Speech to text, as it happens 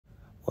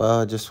Well,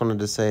 I just wanted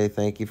to say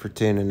thank you for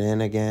tuning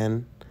in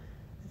again,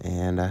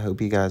 and I hope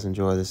you guys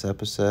enjoy this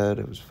episode.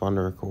 It was fun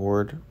to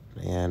record,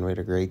 and we had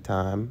a great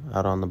time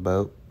out on the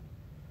boat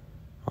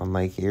on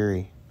Lake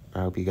Erie. I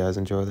hope you guys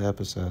enjoy the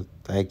episode.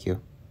 Thank you.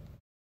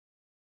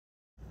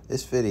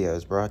 This video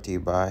is brought to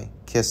you by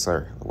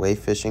Kistler, the way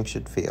fishing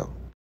should feel.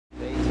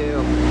 Day 2,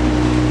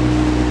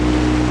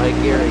 Lake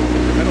Erie.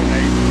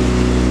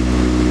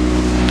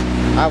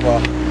 I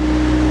will.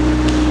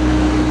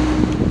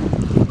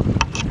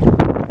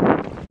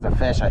 The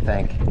fish, I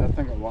think. I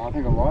think it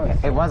was.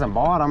 It wasn't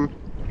bottom.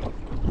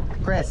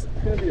 Chris.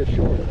 It's gonna be a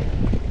short.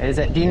 Is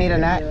it? Do you need a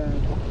net? Yeah.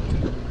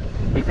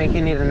 You think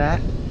you need a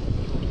net?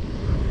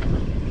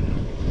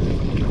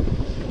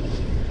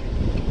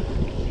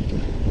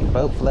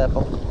 Boat flip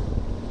 'em.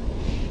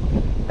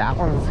 That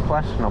one's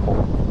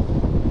questionable.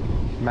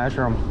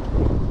 Measure them.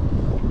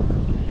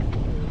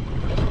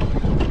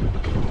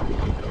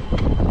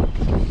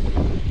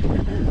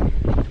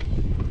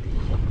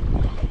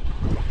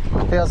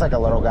 Feels like a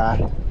little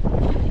guy.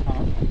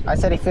 I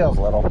said he feels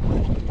little.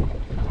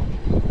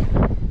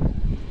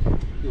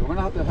 Yeah, we're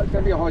gonna have to. It's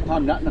gonna be a hard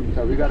time nutting them,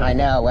 so we gotta. I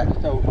know it.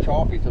 It's so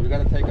chalky, so we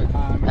gotta take our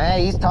time.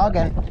 Hey, he's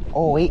tugging.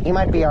 Oh, he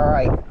might be all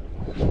right.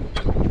 He's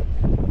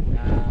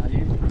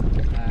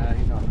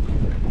not.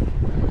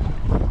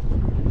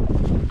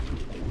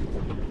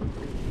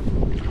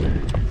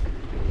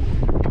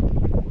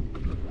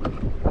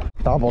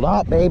 Doubled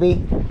up,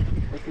 baby.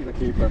 This is a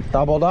keeper.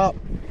 Doubled up.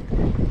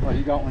 Oh,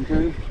 you got one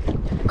too?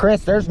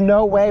 Chris, there's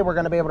no way we're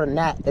gonna be able to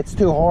net. It's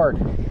too hard.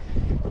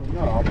 No,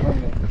 I'll bring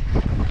it.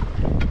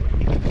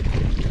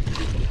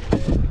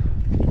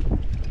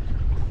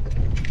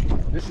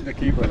 This is the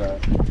keeper, though.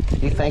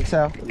 You think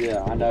so?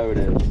 Yeah, I know it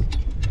is.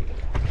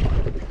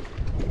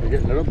 They're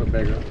getting a little bit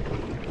bigger.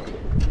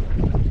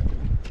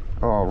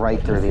 Oh,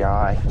 right through the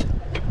eye.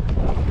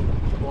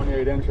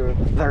 28 incher.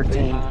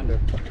 13. 8-pounder.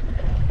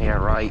 Yeah,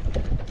 right.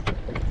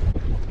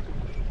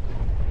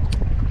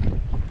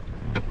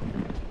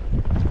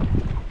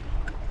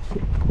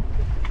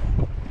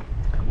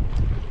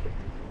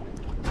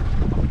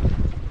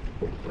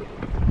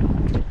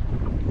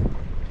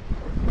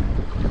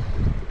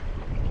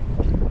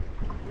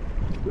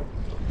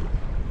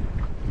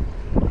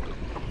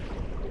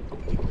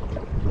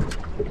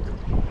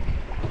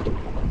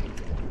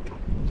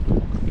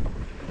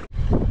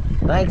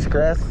 Thanks,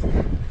 Chris. You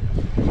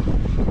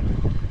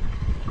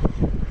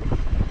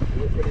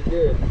look pretty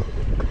good.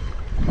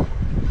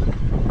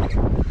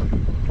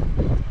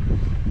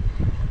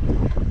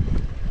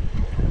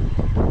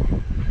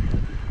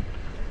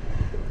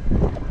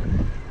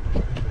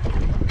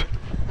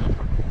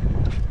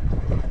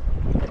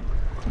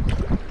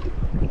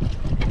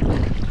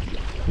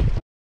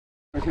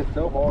 It's just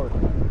so hard.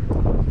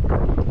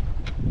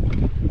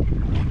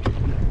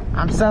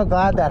 I'm so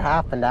glad that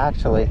happened,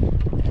 actually.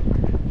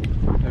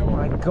 Oh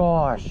My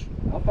gosh.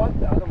 I thought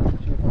that. I don't know if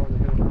I was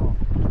hit or not.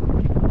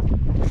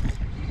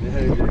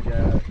 Yeah, good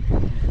guy.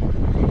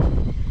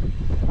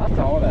 I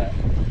saw that.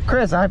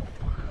 Chris,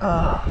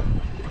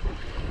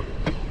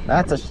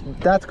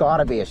 that's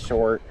gotta be a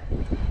short.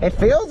 It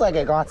feels like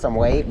it got some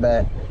weight,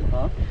 but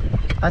Huh?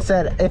 I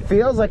said it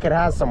feels like it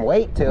has some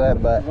weight to it,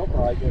 but Look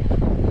like it.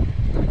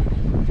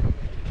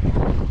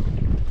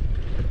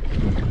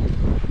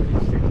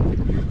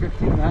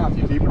 15 and a half,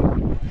 you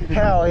keeper.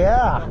 hell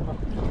yeah.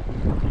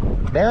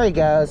 There he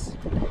goes.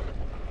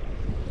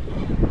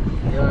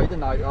 Yeah, he's a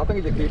nice. I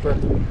think he's a keeper.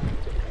 He's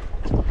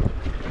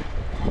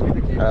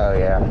a keeper. Oh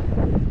yeah.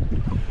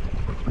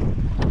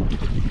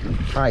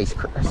 Nice,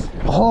 Chris.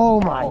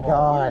 Oh my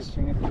gosh.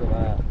 Chances of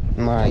that.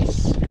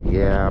 Nice.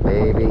 Yeah,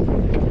 baby.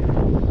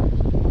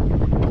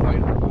 Right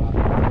in the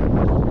bottom.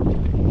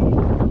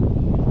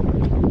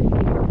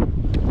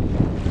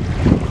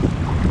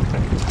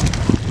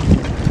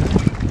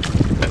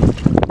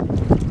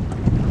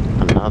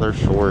 Another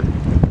short.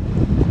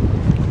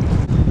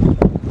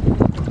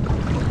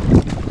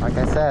 Like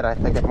I said, I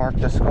think it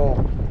marked a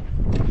skull.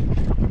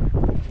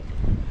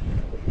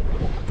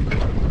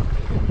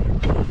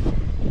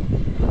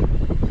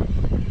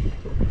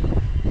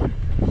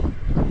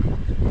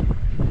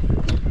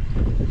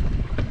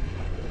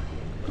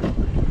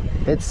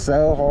 It's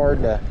so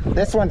hard to...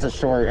 This one's a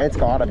short. It's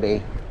gotta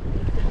be.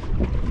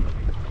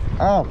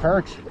 Oh,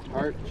 perch.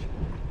 Perch.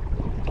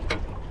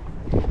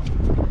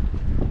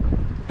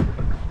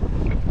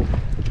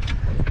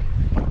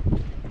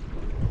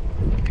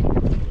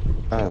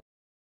 Oh.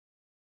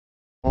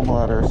 Full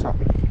blood or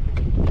something.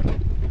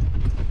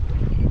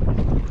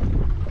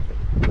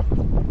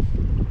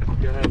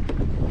 Go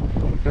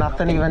ahead.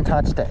 Nothing even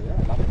touched it.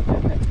 Yeah,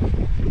 nothing in it.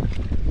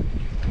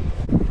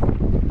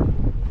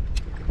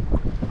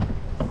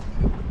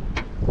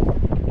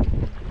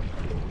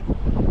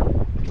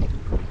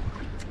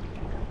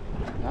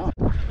 No.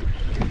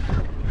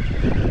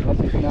 Unless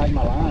he snagged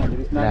my line. Did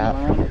he snag No.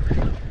 my line?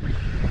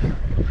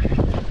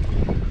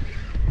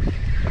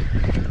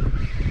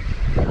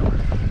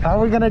 How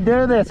are we gonna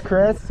do this,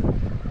 Chris?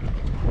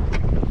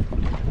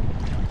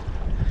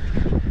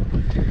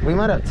 We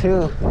might have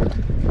two.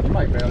 You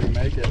might barely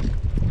make it.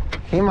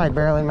 He might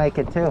barely make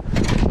it too.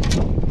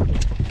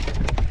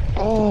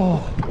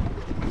 Oh.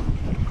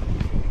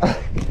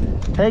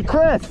 Hey,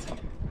 Chris.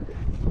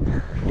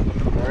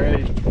 All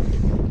right.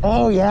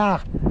 Oh,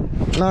 yeah.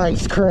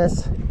 Nice,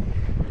 Chris.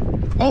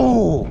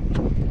 Oh.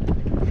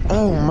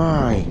 Oh,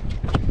 my.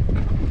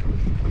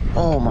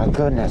 Oh, my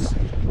goodness.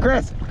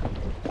 Chris.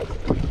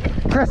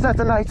 Chris, that's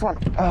a nice one.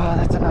 Oh,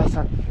 that's a nice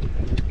one.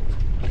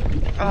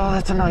 Oh,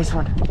 that's a nice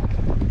one.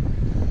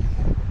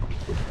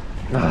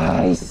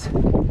 Nice.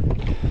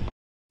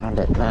 Found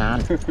it,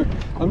 man.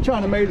 I'm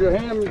trying to measure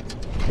him.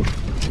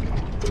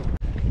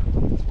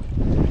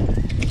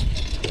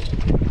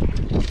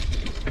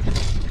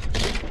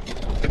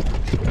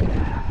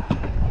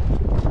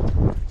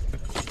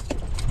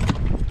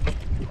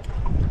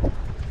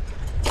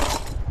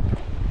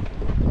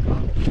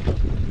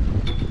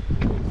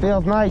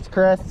 Feels nice,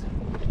 Chris.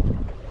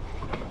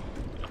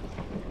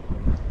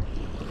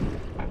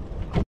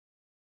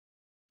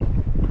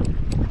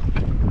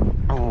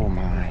 Oh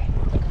my.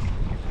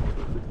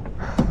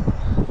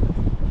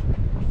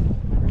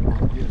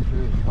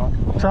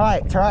 Try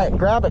it.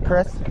 Grab it,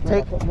 Chris.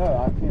 Take. No,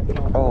 I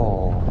can't.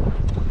 Oh.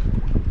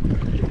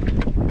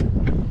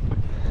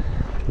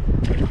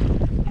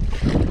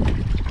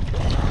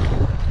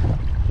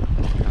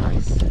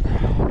 Nice.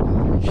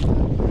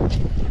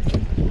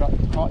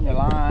 Caught in your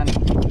line.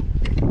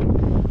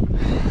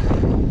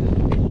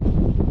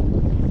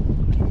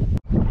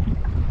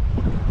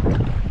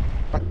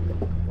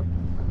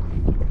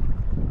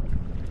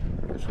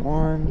 There's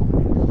one.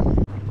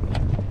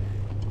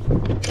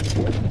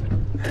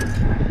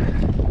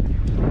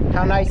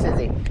 How nice is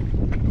he?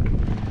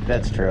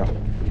 That's true.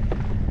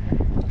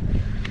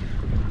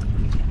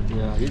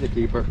 Yeah, he's a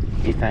keeper.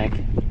 You think?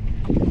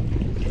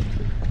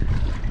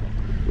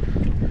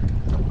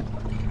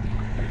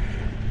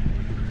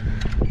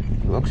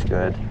 Looks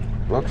good.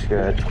 Looks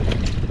good.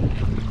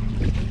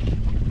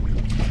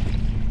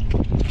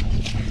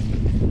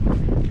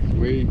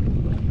 Sweet.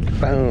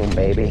 Boom,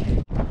 baby.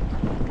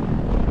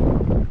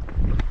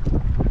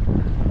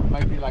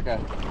 Might be like a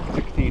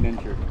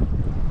 16-incher.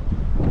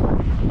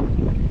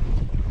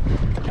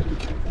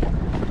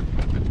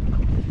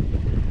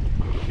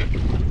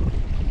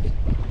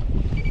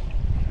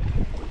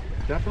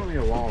 Definitely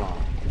a walleye.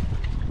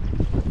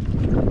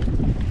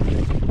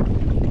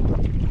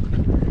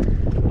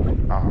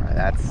 Oh,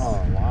 that's.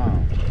 Oh,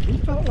 wow. He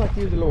felt like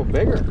he was a little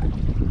bigger.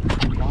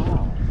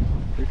 Wow.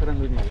 He couldn't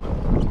lose my.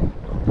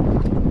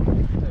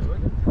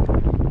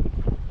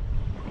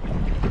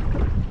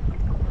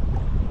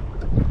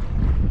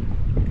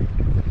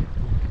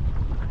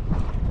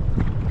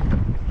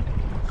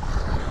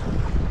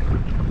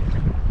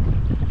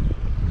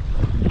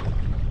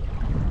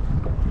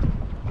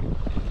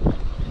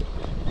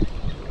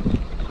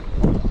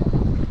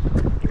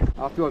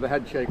 I'll throw the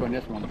head shake on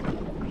this one.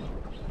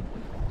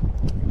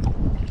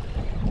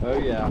 Oh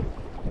yeah.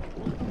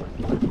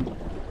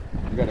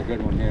 You got a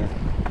good one here.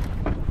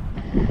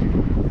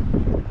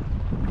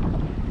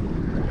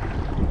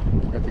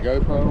 Got the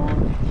GoPro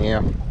on?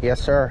 Yeah. Yes,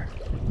 sir.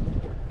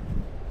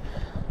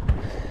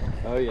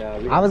 Oh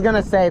yeah. I was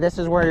gonna say this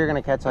is where you're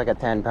gonna catch like a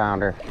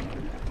 10-pounder.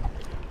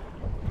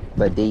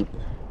 The deep,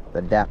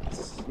 the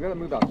depths. We gotta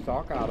move that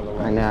sock out of the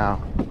way. I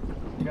know.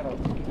 You gotta.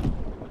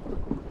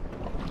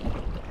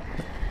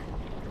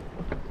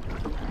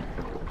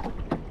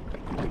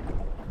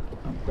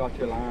 Got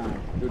your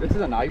line. Dude, this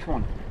is a nice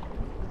one.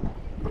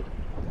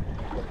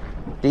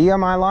 Do you have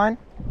my line?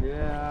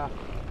 Yeah.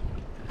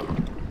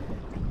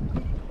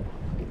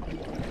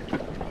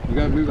 You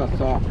gotta move that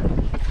sock.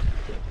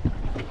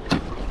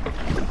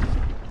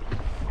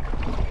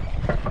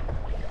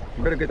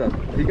 You better get that.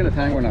 He's gonna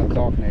tangle in that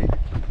sock, Nate.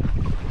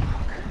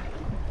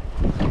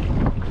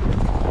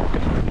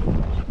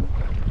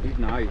 He's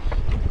nice.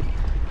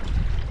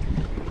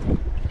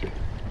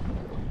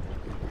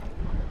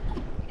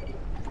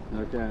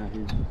 Okay,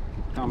 he's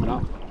coming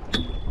up.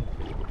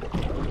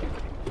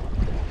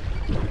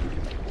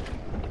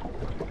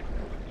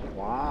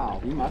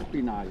 Wow, he must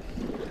be nice.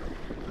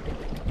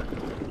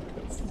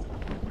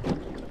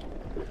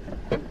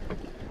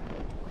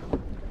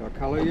 Got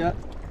color yet?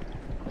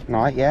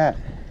 Not yet.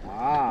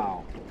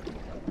 Wow.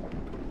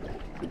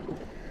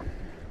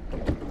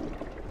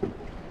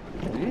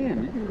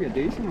 Damn, you can be a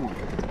decent one.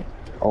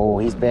 Oh,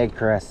 he's big,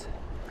 Chris.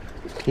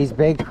 He's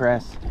big,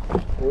 Chris.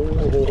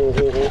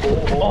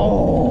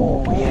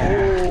 Oh,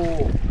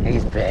 yeah.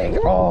 He's big.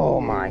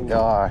 Oh my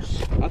gosh.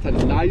 That's a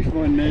nice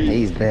one, Nate.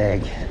 He's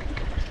big.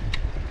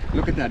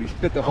 Look at that, he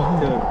spit the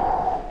hook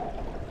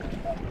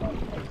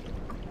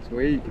too.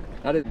 Sweet.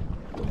 That is.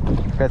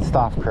 Good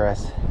stuff,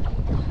 Chris.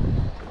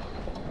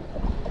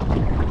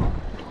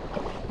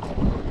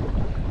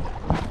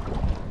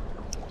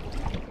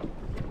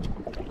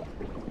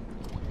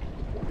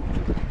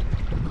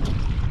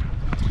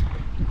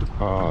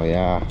 Oh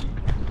yeah.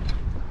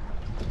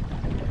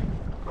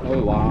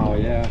 Oh wow,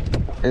 yeah.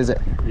 Is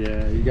it?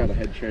 Yeah, you got a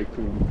head shake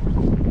to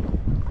him.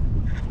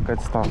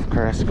 Good stuff,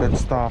 Chris. Good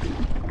stuff.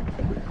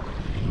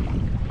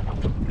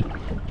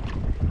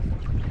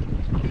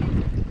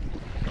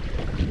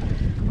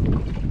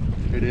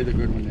 It is a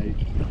good one, Nate.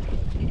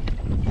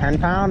 10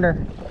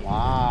 pounder.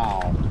 Wow.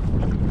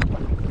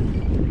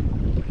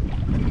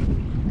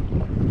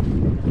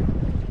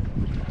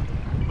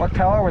 What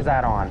color was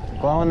that on?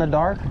 Glow in the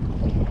dark?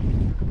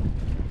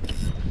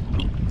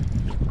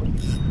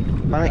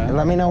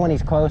 Let me know when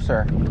he's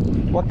closer.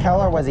 What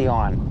color was he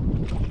on?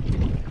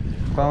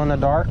 Glow in the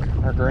dark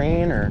or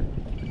green or?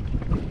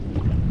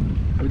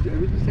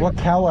 What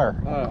color?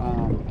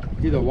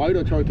 Either white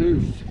or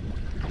chartreuse.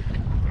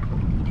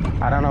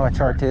 I don't know what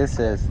chartreuse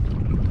is.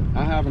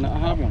 I have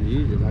one to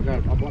use it. I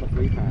bought a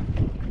 3-pack.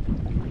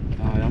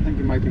 I think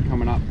he might be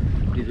coming up.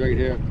 He's right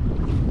here.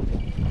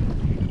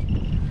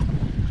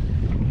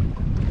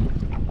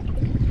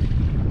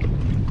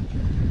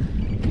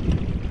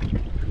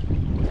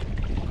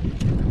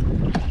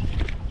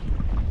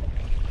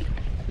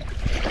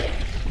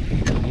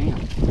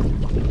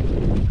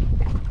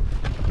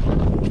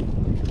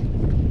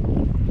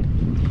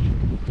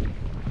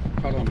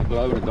 Caught on the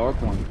glow in the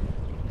dark one.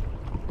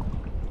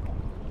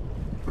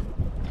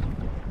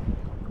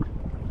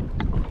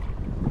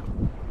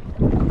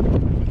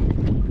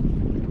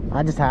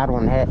 I just had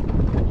one hit.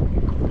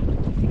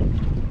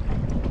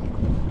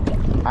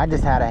 I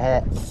just had a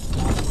hit.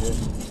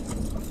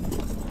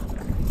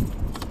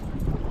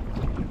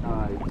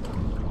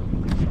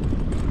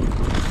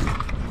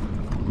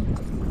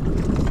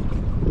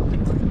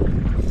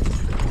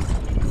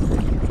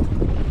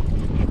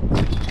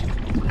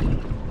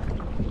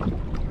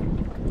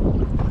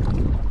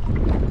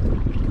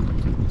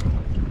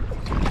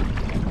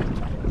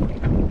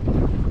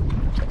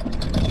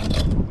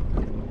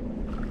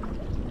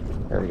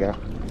 There we go.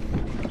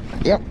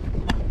 Yep.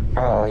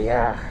 Oh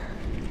yeah.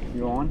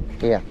 You on?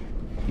 Yeah.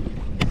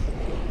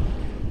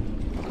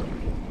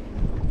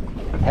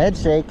 Head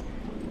shake.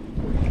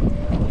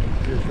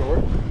 You're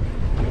short?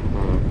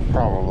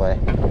 Probably.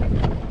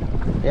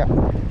 Yep.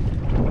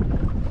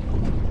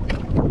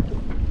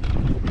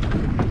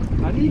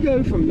 How do you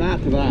go from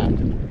that to that?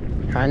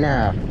 I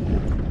know.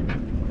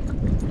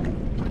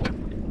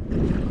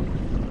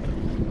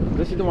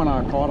 This is the one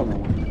I caught on the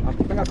one. I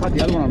think I caught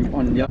the other one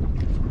on the other.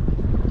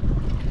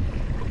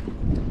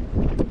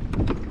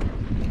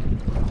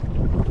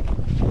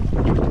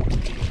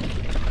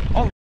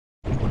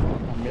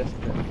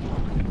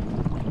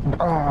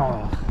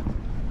 Oh,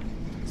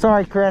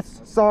 sorry, Chris.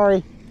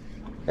 Sorry.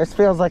 This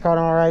feels like an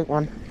all right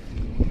one.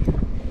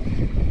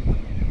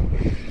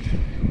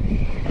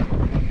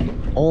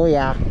 Oh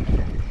yeah.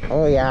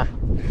 Oh yeah.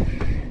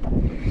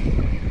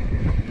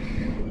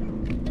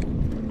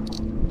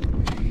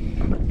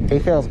 He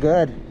feels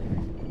good.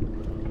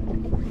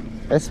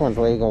 This one's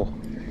legal,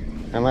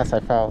 unless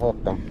I foul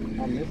hooked him.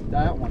 I missed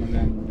that one and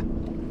then.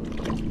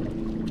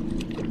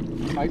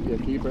 Might be a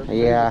keeper.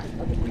 Yeah,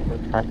 That's a keeper.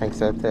 I think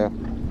so too.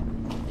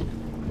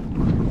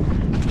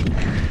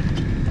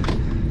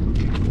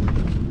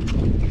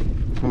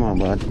 Come on,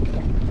 bud.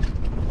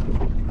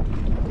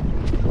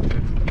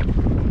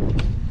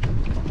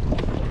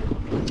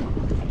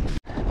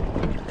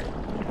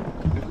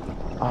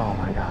 Oh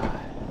my God.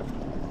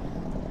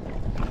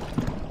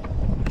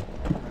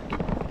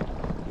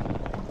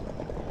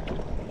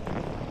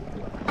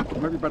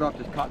 Might be better off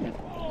just cutting it.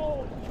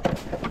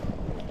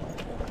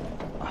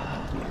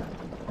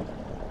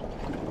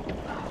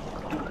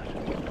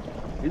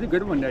 He's a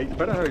good one, Nate. You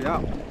better hurry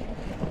up.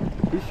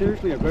 He's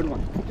seriously a good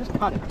one. Just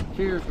cut it.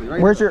 Seriously,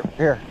 right? Where's your,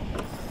 here.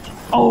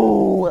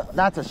 Oh,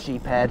 that's a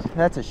sheep head.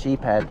 That's a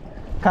sheep head.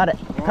 Cut it,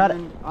 Well, cut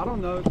it. I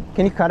don't know.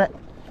 Can you cut it?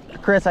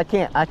 Chris, I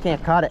can't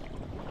cut it.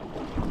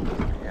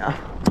 Yeah.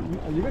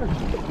 Are you gonna?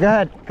 Go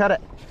ahead, cut it.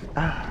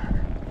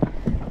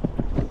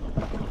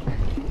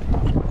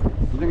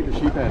 You think it's a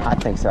sheep head? I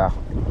think so.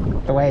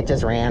 The way it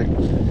just ran.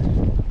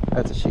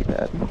 That's a sheep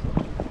head.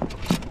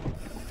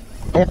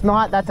 If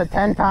not, that's a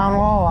 10-pound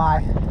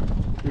walleye.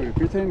 Dude, if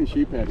you're saying the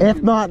sheep head.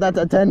 If not, that's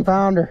a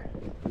 10-pounder.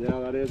 Yeah,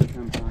 that is a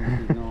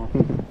 10-pounder. No.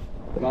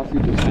 But I'll see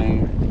what you're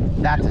saying.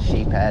 That's a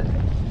sheep head.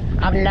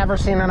 I've never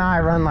seen an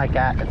eye run like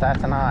that, if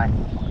that's an eye.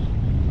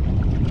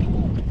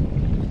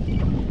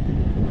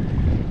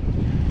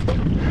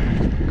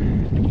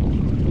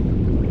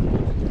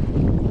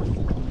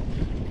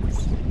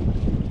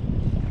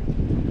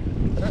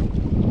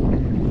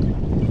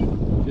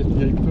 Just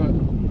get cut.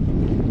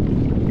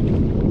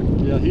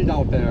 Yeah, he's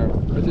out there.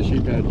 It's a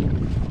sheep head.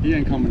 He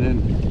ain't coming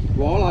in.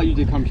 Walleye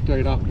usually come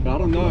straight up, but I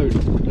don't know.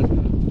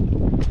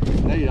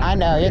 I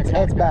know,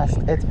 it's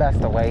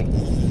best to wait.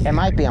 It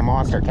might be a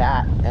monster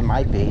cat. It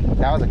might be.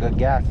 That was a good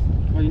guess.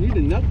 Well, you need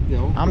a nut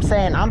though. I'm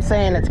saying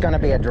it's gonna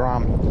be a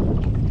drum.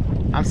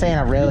 I'm saying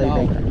a really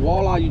big.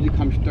 Walleye usually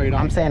come straight up.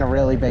 I'm saying a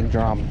really big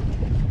drum.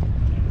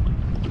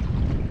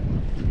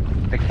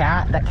 The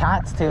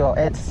cat's too.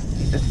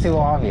 It's too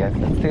obvious.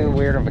 It's too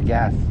weird of a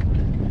guess.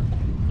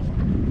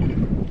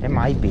 It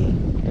might be.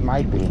 It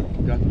might be.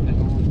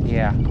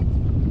 Yeah.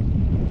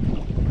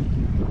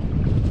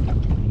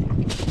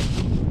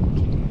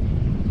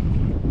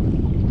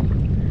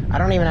 I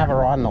don't even have a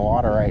rod in the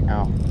water right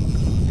now.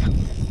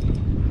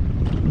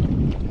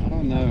 I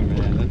don't know,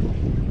 man.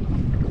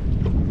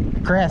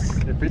 Chris,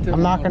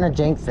 I'm not gonna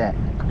jinx it.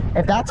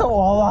 If that's a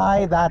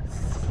walleye,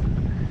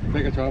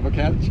 Take a 12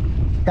 catch.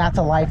 That's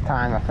a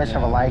lifetime, a fish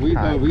of a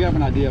lifetime. We have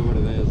an idea what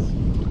it is.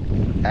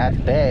 That's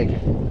big.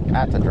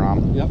 That's a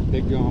drum. Yep,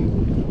 big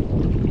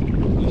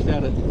drum. You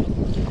said it.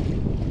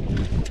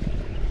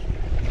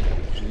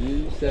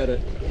 You said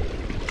it.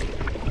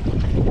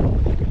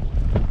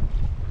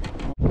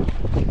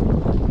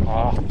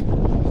 Oh,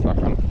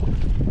 sucking.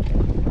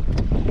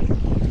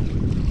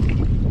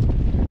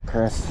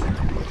 Chris,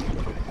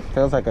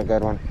 feels like a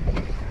good one.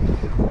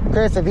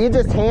 Chris, if you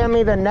just hand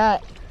me the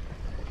net.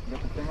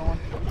 Got the thing on?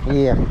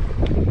 Yeah.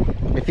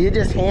 If you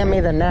just hand me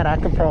the net, I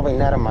can probably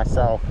net him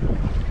myself.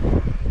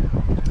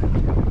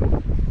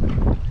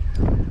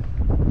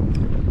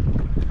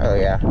 Oh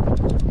yeah.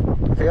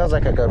 Feels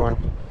like a good one.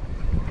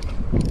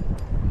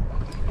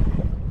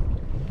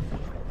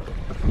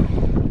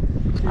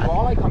 See,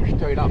 walleye come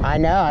straight up. I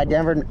know, I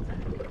never...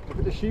 If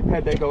it's a sheep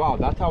head, they go out.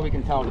 That's how we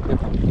can tell the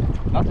difference.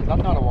 That's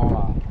not a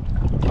walleye.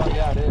 Oh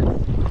yeah, it is.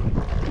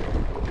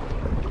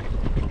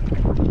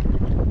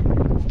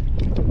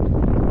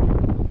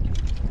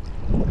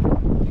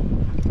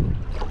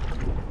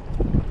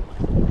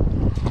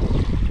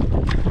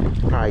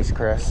 Nice,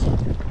 Chris.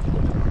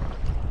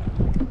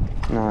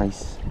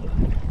 Nice.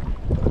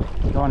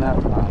 Going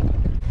that side.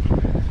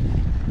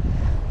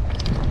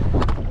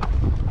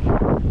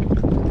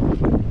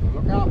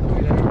 Look out for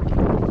me there.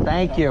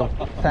 Thank you.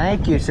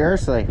 Thank you,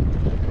 seriously.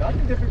 That's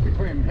the difference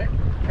between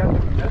catching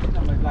and missing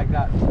them like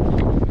that. 3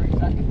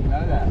 seconds, you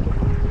know that.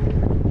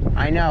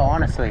 I know,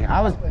 honestly.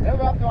 I was...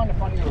 Never up there on the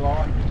front of your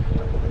line.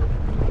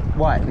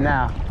 What?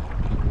 No.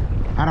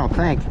 I don't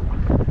think.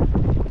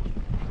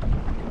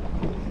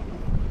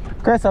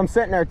 Chris, I'm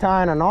sitting there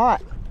tying a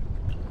knot.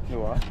 You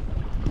what?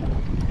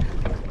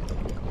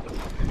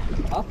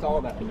 I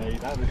saw that,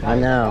 Nate. I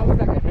know.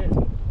 That looked like a hit.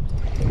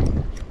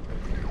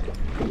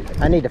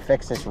 I need to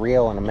fix this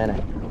reel in a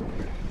minute.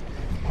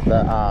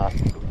 But,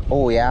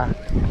 oh yeah.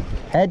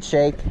 Head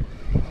shake.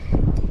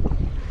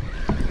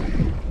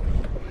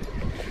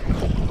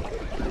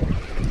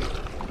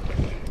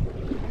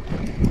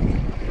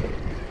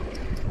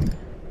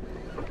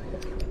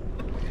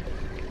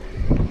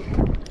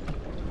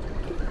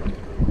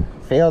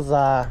 Feels,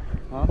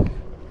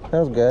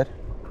 feels good.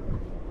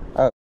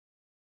 Oh.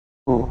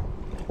 Ooh.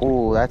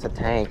 Ooh, that's a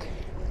tank.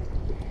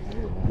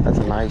 That's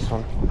a nice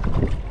one.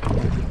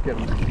 Just get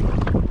him.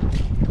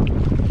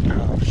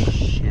 Oh,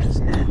 shit,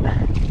 isn't it?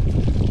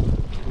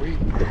 Sweet.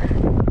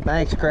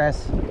 Thanks,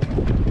 Chris.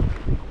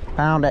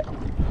 Found it.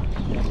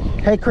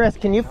 Hey, Chris,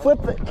 can you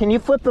flip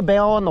the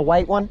bail on the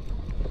white one?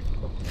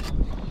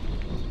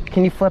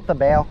 Can you flip the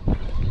bail?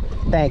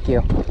 Thank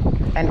you.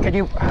 And could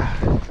you...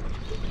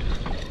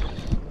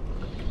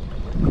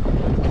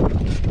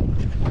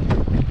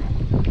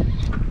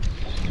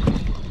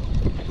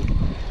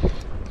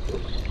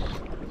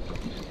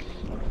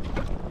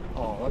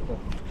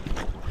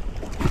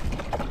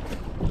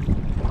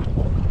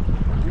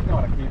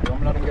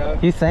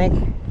 You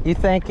think? You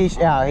think he's...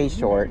 Oh, he's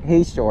short.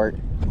 He's short.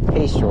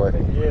 He's short.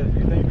 Yeah,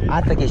 you think he is? I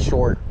think he's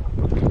short.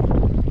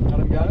 Let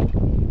him go?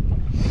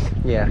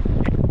 Yeah.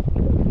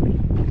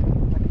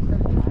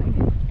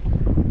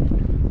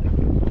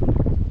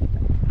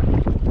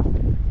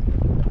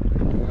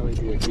 Well, he'd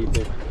be a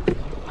keeper.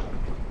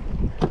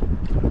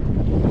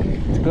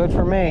 It's good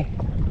for me.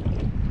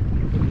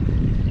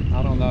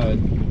 I don't know.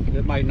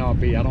 It might not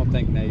be. I don't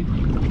think, Nate. I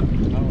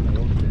don't know.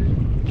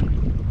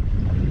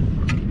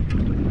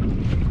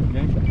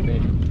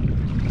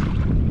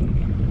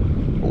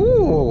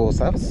 Ooh,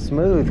 so that was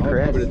smooth, That's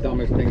Chris. probably the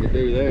dumbest thing to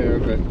do there,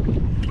 but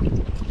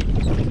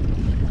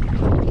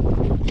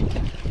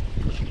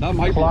that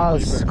might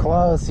Close, be the keeper.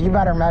 close. You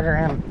better measure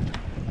him.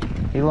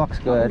 He looks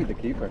That good. might be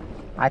the keeper.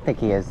 I think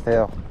he is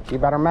too. You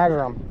better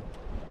measure him.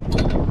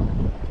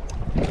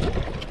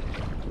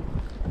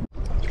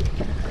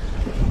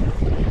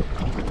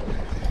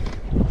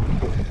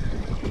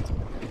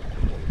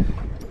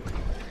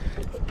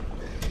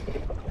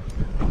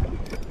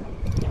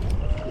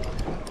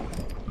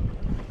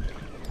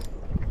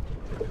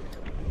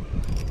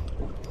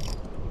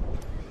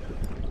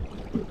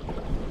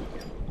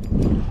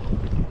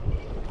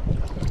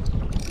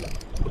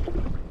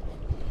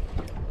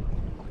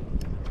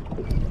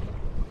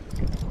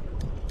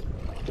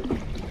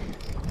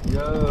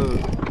 Yo.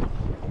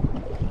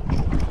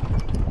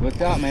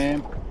 What's up,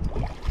 man?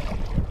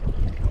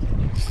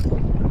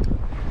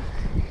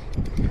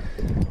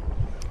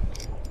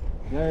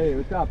 Hey,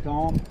 what's up,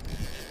 Tom?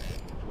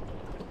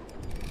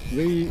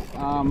 We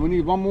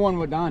need one more and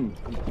we're done.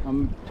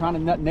 I'm trying to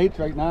net Nate's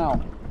right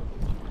now.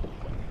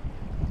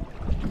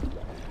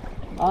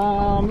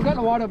 We got in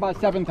the water about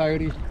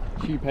 7:30.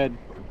 Sheephead.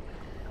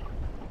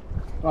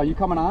 Oh, you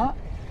coming out?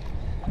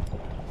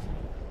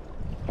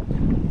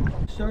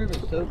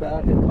 Service so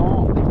bad. It's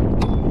Tom.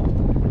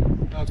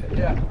 Okay,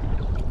 yeah.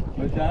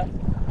 What's that?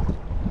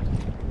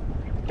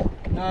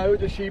 No, it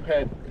was a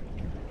sheephead.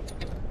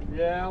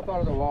 Yeah, I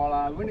thought it was a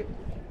walleye.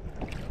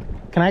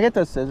 Can I get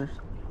those scissors?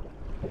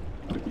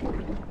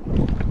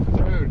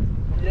 Dude,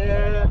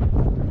 yeah.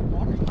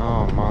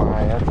 Oh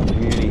my, that's a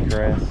beauty,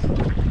 Chris.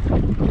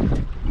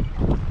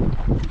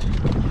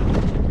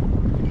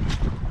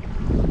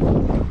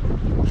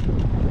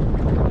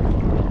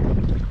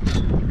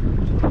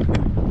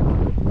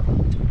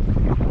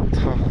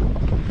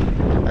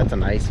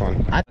 nice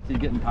one. He's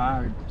getting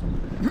tired.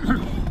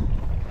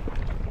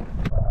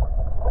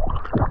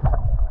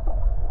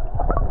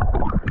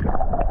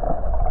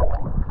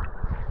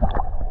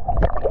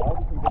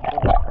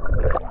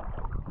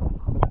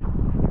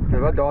 So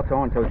that dot's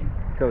on till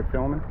it's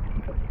filming.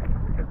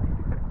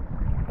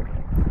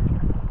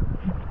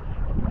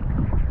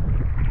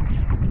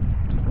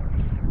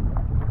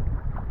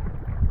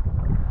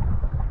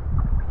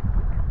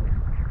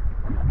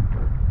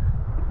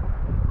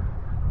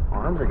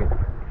 Arms are good.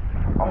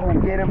 Oh,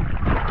 get him.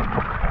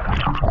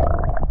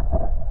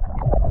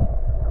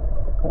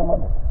 Put him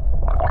on.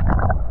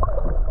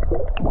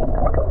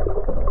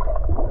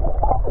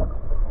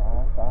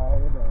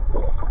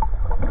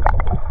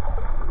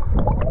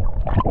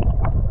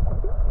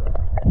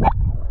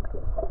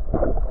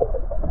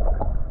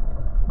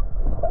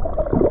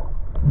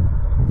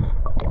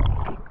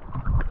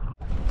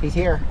 He's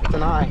here. It's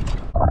an eye.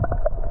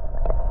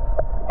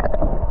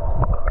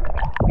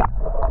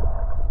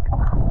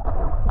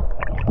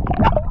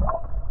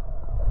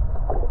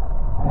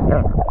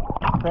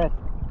 Chris.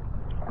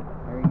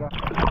 There you go.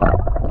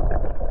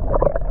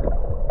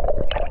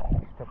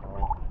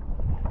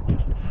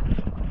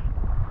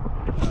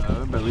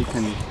 But we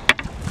can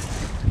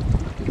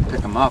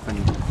pick him up and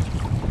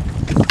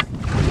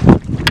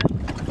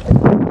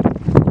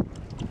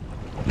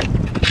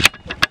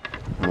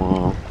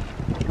Wow.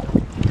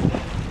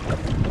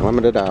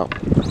 Limited out.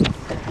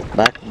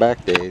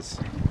 Back days.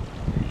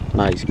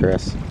 Nice,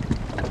 Chris.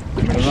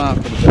 limit him up.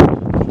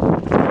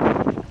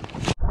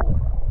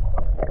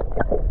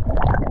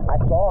 I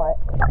saw it.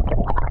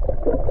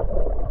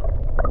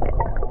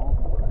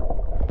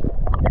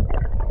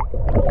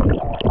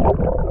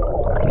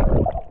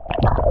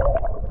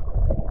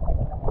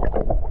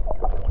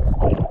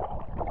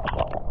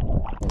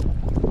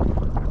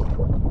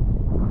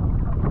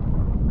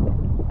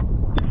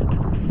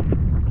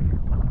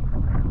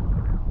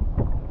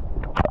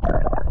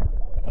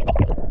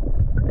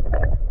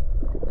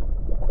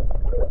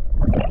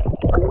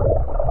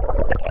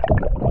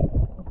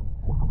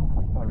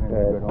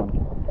 Good one.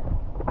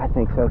 I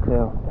think so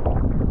too.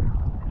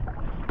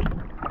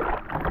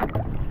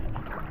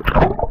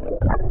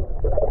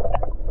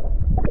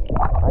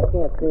 I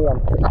can't see him.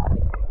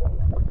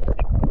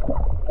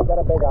 I got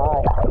a big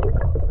eye.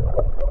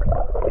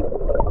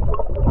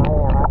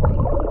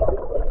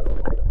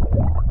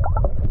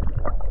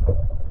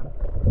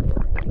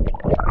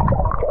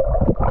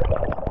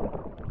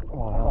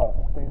 Wow.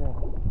 Stay there.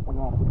 Hang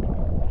on.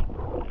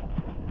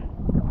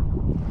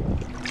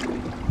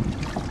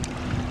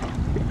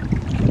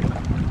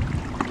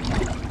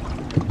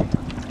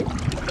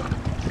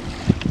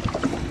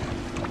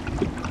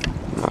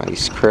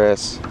 Nice,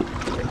 Chris.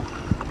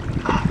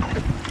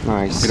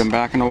 Nice. Get him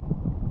back in the.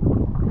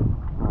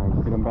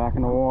 Nice. Get him back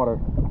in the water.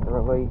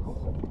 Release.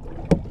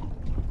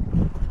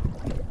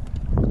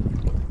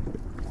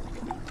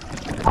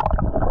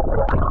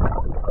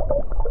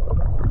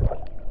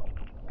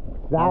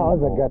 That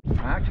was a good.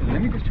 Actually,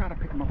 let me just try to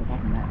pick him up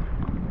above the net.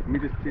 Let me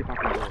just see if I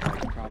can do it.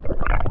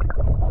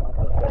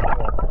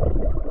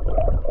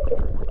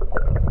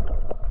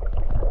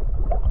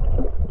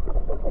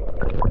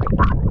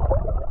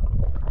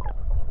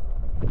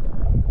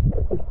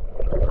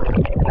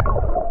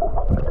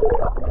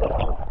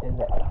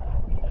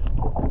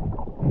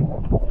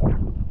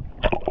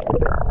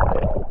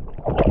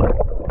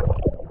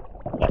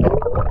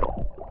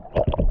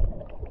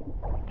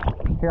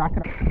 Here, I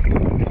can.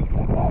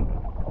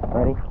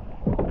 Ready?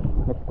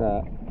 What's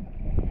that?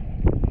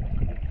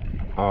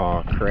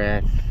 Oh,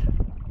 Chris.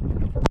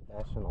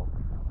 Professional.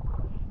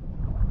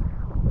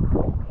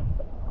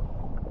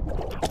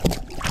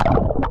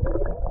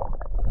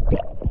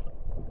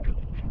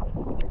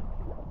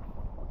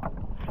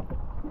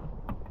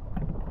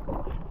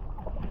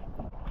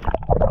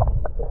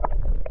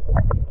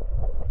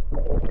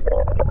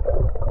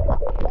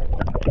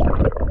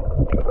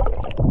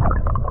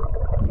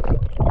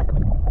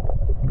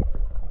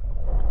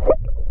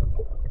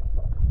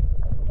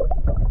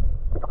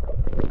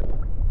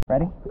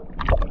 Ready?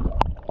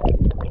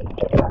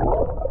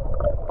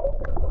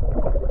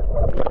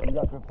 You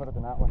got good footage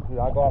in that one too.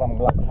 I got him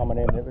coming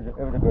in. It was a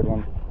good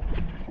one.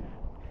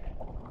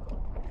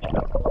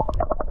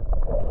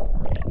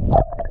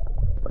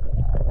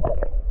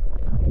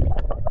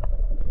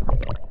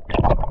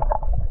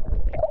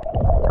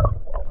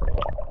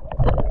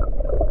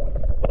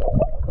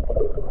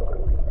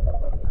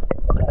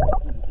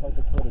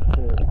 Perfect footage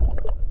too.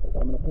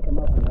 I'm gonna pick him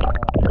up and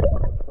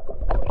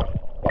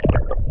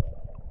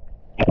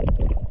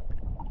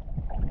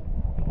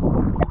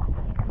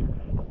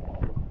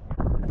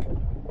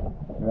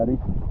ready?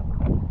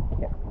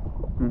 Yeah.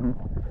 Mm-hmm.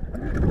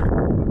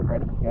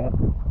 Ready? Go ahead.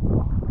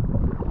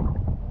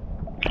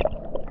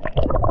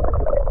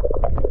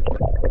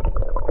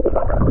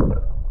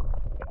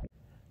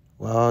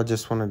 Well, I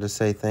just wanted to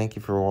say thank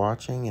you for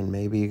watching, and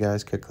maybe you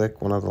guys could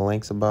click one of the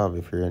links above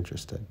if you're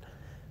interested.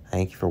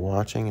 Thank you for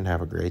watching, and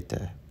have a great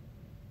day.